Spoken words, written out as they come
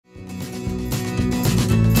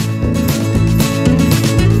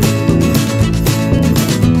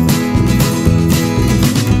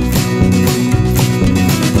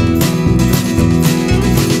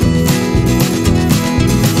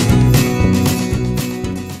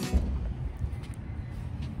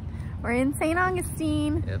We're in St.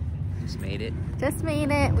 Augustine. Yep, just made it. Just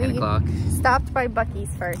made it. 10 o'clock. Stopped by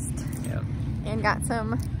Buc-ee's first. Yep. And got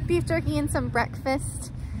some beef jerky and some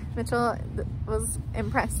breakfast. Mitchell was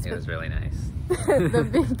impressed. It was really nice. The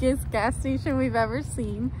biggest gas station we've ever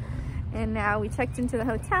seen. And now we checked into the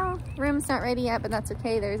hotel. Room's not ready yet, but that's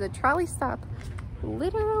okay. There's a trolley stop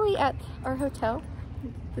literally at our hotel.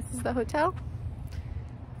 This is the hotel.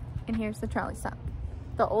 And here's the trolley stop.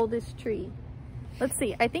 The oldest tree. Let's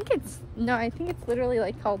see. I think it's literally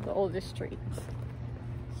like called the oldest tree.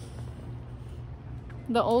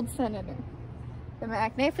 The old senator. The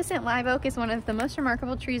magnificent live oak is one of the most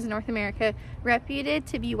remarkable trees in North America, reputed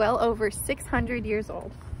to be well over 600 years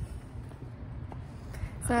old.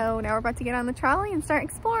 So now we're about to get on the trolley and start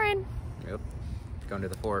exploring. Yep. Going to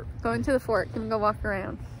the fort. Going to the fort. Gonna go walk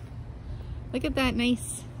around. Look at that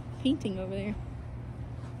nice painting over there.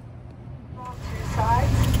 On two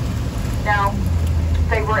sides. Now,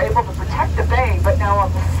 they were able to protect the bay, but now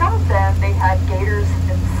on the south end, they had gators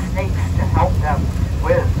and snakes to help them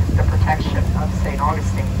with the protection of St.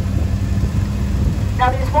 Augustine.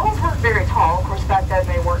 Now, these walls weren't very tall. Of course, back then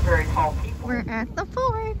they weren't very tall people. We're at the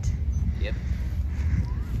fort. Yep.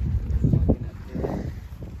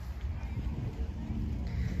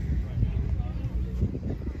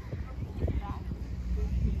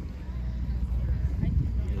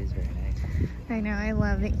 It is very nice. I know, I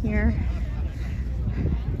love it here.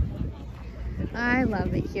 I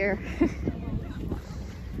love it here.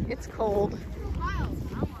 It's cold.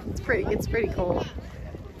 It's pretty cold.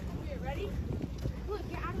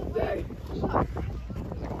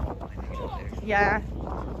 Yeah.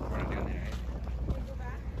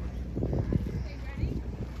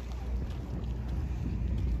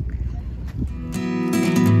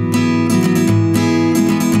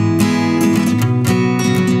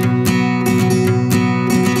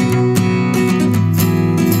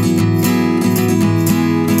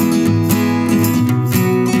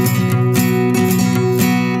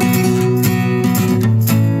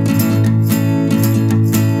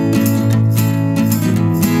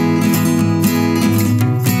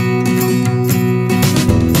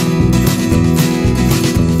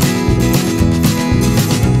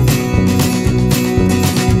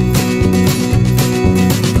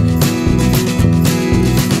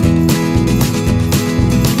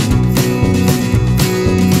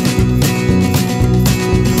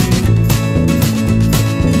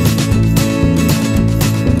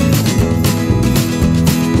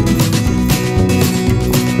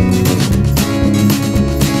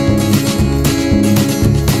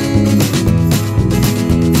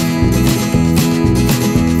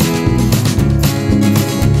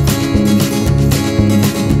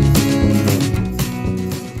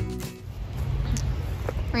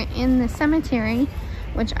 In the cemetery,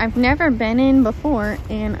 which I've never been in before,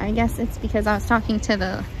 and I guess it's because I was talking to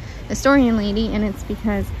the historian lady, and it's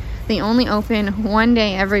because they only open one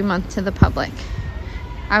day every month to the public.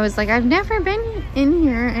 I was like, I've never been in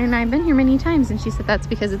here, and I've been here many times, and she said that's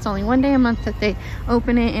because it's only one day a month that they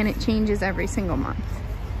open it, and it changes every single month.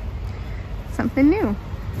 Something new.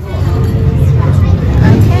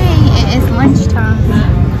 Okay, it is lunchtime.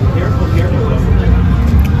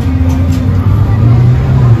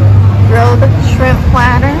 Grilled shrimp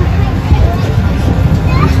platter.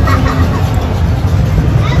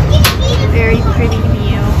 Very pretty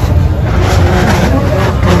view.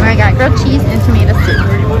 I got grilled cheese and tomato soup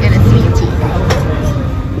and a sweet tea.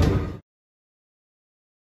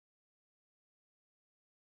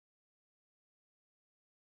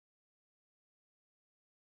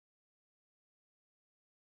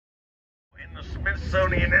 In the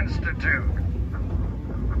Smithsonian Institute.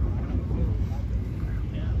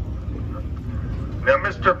 Now,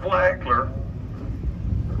 Mr. Flagler,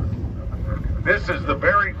 this is the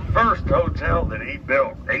very first hotel that he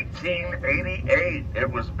built. 1888 it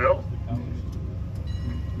was built.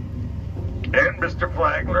 And Mr.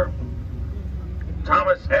 Flagler,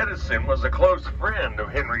 Thomas Edison was a close friend of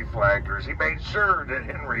Henry Flagler's. He made sure that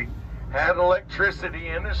Henry had electricity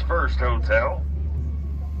in his first hotel.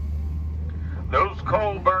 Those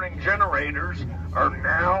coal-burning generators are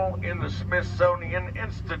now in the Smithsonian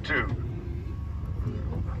Institute.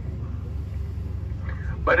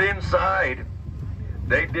 But inside,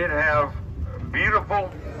 they did have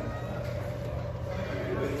beautiful...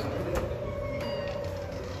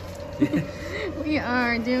 We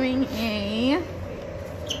are doing a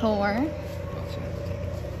tour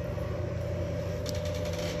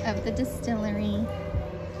of the distillery.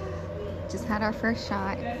 Just had our first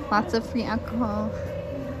shot. Lots of free alcohol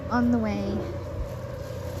on the way.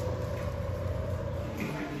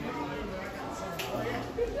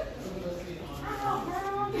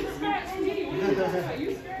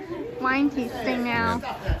 Wine tasting now.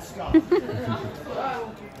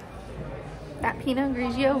 That Pinot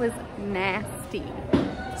Grigio was nasty.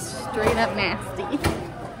 Straight up nasty.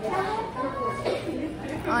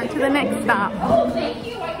 On to the next stop. Thank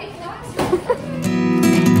you.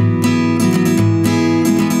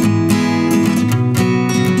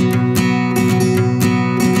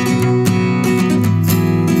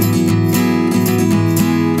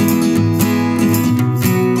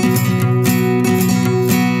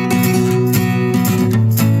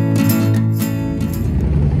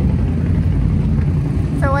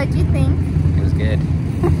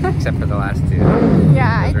 Except for the last two.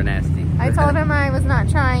 Yeah. Those were nasty. I told him I was not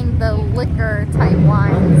trying the liquor type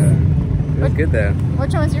wines. It was good though.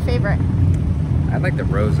 Which one was your favorite? I like the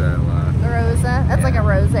Rosa a lot. The Rosa? That's like a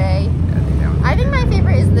rosé. Yeah, I think my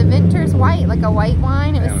favorite is the Vinters White, like a white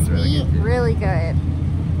wine. It was sweet, really good.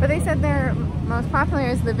 But they said their most popular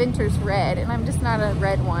is the Vinters Red, and I'm just not a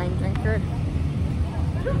red wine drinker.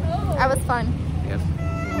 That was fun. Yep.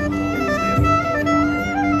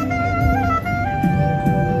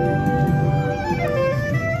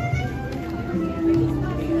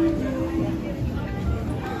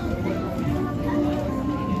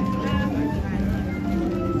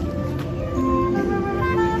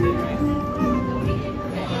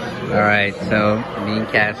 Alright, so me and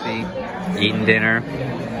Cassie eating dinner.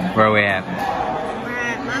 Where are we at? We're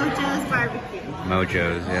at Mojos Barbecue.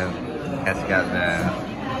 Mojos, yeah. Cassie got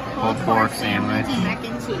the pulled pork sandwich. Mac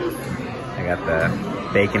and cheese. I got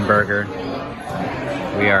the bacon burger.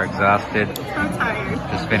 We are exhausted. So tired.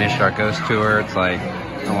 Just finished our ghost tour. It's like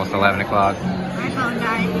almost 11 o'clock. My phone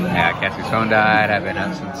died. Yeah, Cassie's phone died. I've been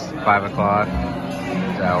up since 5 o'clock.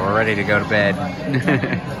 So we're ready to go to bed.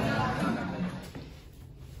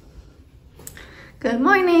 Good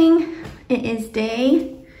morning. It is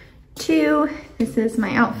day 2. This is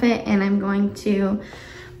my outfit and I'm going to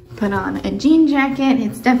put on a jean jacket.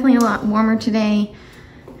 It's definitely a lot warmer today.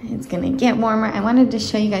 It's gonna get warmer. I wanted to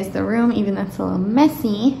show you guys the room, even though it's a little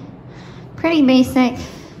messy. Pretty basic,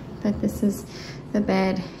 but this is the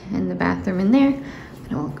bed and the bathroom in there.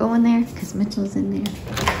 But I won't go in there because Mitchell's in there.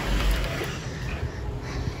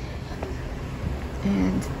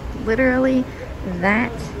 And literally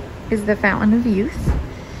that is the Fountain of Youth,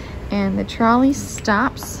 and the trolley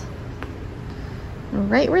stops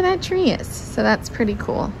right where that tree is, so that's pretty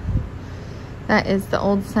cool. That is the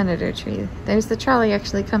old senator tree. There's the trolley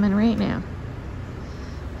actually coming right now.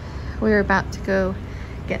 We're about to go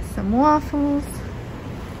get some waffles.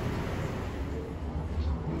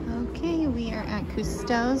 Okay, we are at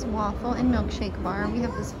Cousteaus Waffle and Milkshake Bar. We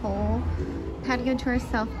have this whole patio to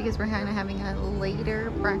ourselves because we're kind of having a later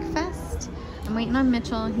breakfast. I'm waiting on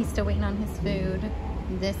Mitchell. He's still waiting on his food.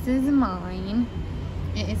 This is mine.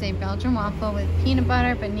 It is a Belgian waffle with peanut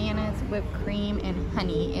butter, bananas, whipped cream, and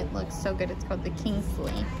honey. It looks so good. It's called the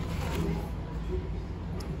Kingsley.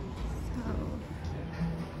 So,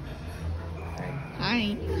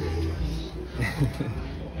 hi.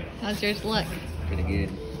 How's yours look? Pretty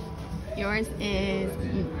good. Yours is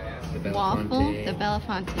The waffle, the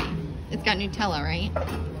Belafonte. It's got Nutella, right?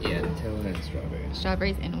 Yeah, Nutella and strawberries.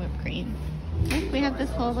 Strawberries and whipped cream. Look, we have this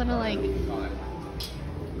whole little like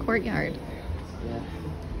courtyard. Yeah,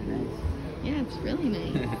 nice. Yeah, it's really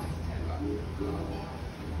nice.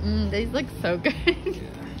 These look so good.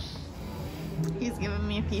 He's giving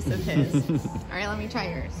me a piece of his. All right, let me try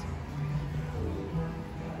yours.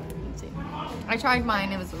 Let's see. I tried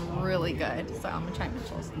mine. It was really good. So I'm gonna try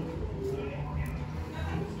Mitchell's.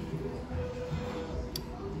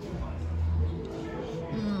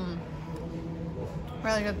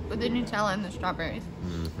 Really good with the Nutella and the strawberries.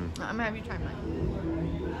 I'm gonna have you try mine.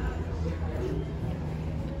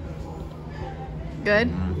 Good?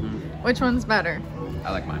 Which one's better?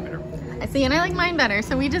 I like mine better. I see, and I like mine better,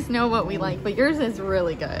 so we just know what we like, but yours is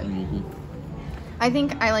really good. I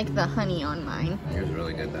think I like the honey on mine. Yours is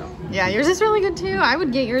really good though. Yeah, yours is really good too. I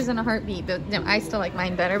would get yours in a heartbeat, but no, I still like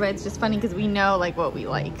mine better, but it's just funny because we know like what we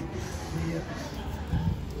like.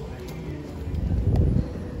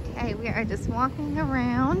 Okay, we are just walking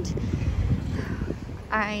around.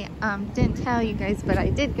 I didn't tell you guys, but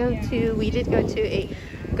we did go to a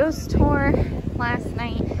ghost tour last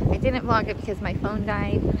night. I didn't vlog it because my phone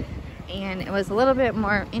died, and it was a little bit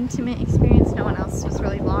more intimate experience. No one else was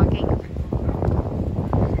really vlogging.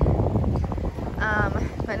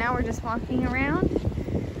 But now we're just walking around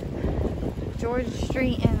George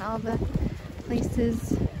Street and all the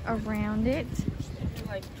places around it.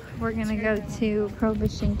 We're gonna go to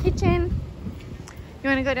Prohibition Kitchen. You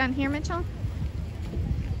wanna go down here, Mitchell?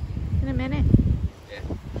 In a minute?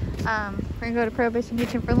 Yeah. We're gonna go to Prohibition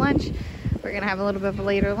Kitchen for lunch. We're gonna have a little bit of a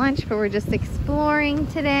later lunch, but we're just exploring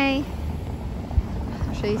today.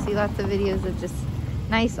 I'm sure you see lots of videos of just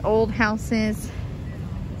nice old houses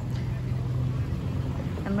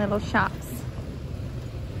and little shops.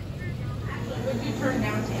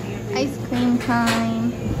 Ice cream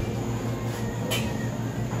time.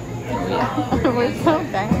 We're so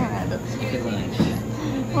bad. Skipping lunch.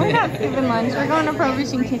 We're not skipping lunch. We're going to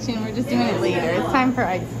Prohibition Kitchen. We're just doing it later. It's time for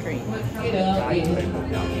ice cream.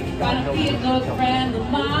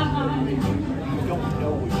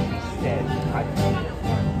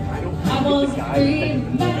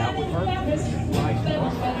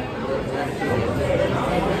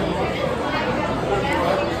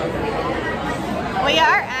 We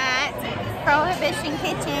are at Prohibition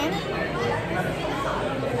Kitchen.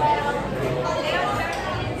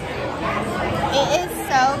 It is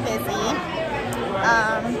so busy,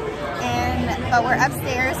 but we're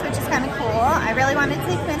upstairs, which is kind of cool. I really wanted to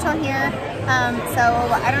take Mitchell here, so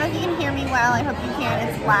I don't know if you can hear me well. I hope you can.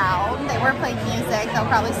 It's loud. They were playing music. They'll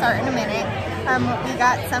probably start in a minute. We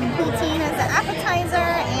got some poutine as an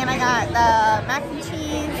appetizer, and I got the mac and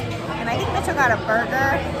cheese, and I think Mitchell got a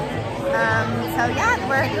burger. So yeah,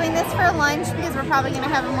 we're doing this for lunch because we're probably going to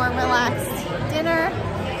have a more relaxed dinner.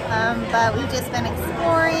 But we've just been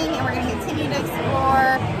exploring, and we're going to continue to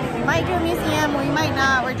explore. We might do a museum, we might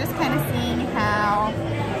not. We're just kind of seeing how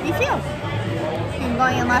we feel. We've been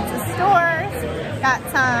going in lots of stores. Got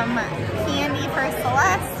some candy for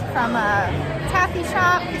Celeste from a taffy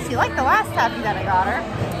shop because she liked the last taffy that I got her.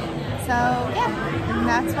 So yeah, and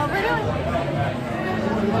that's what we're doing.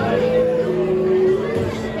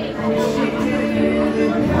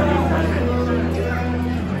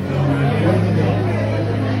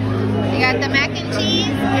 We got the mac and cheese,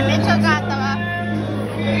 and Mitchell got the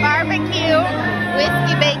barbecue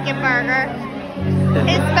whiskey bacon burger.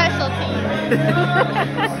 His specialty.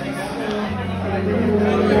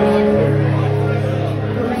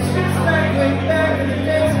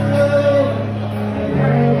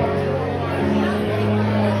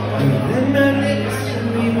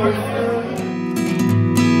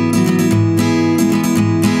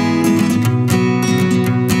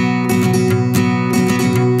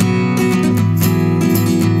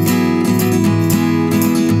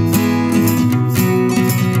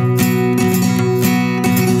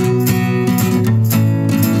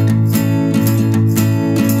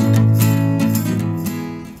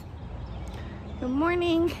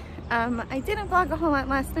 I didn't vlog a whole lot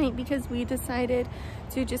last night because we decided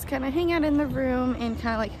to just kind of hang out in the room and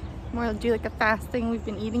kind of like more do like a fast thing. We've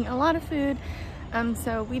been eating a lot of food,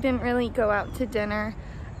 so we didn't really go out to dinner.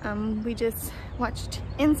 We just watched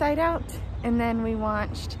Inside Out, and then we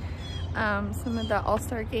watched some of the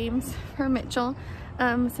All-Star games for Mitchell.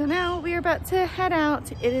 So now we're about to head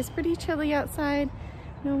out. It is pretty chilly outside.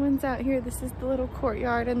 No one's out here. This is the little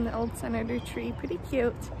courtyard and the old senator tree. Pretty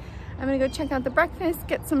cute. I'm gonna go check out the breakfast,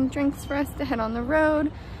 get some drinks for us to head on the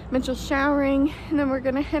road. Mitchell's showering, and then we're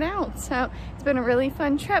gonna head out. So it's been a really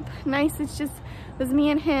fun trip. Nice, it's just was me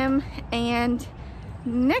and him, and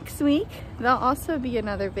next week there'll also be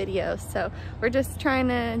another video. So we're just trying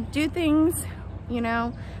to do things, you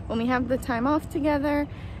know, when we have the time off together.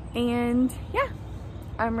 And yeah,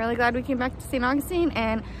 I'm really glad we came back to St. Augustine,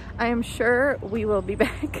 and I am sure we will be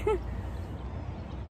back.